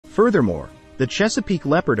Furthermore, the Chesapeake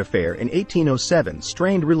Leopard affair in 1807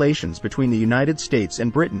 strained relations between the United States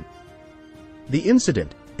and Britain. The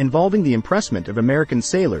incident, involving the impressment of American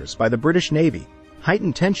sailors by the British Navy,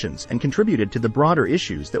 heightened tensions and contributed to the broader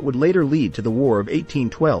issues that would later lead to the War of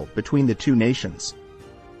 1812 between the two nations.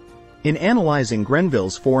 In analyzing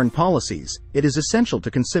Grenville's foreign policies, it is essential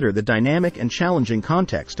to consider the dynamic and challenging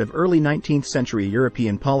context of early 19th century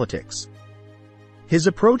European politics. His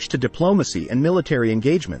approach to diplomacy and military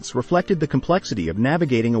engagements reflected the complexity of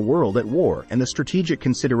navigating a world at war and the strategic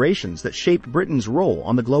considerations that shaped Britain's role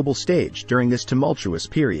on the global stage during this tumultuous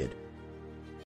period.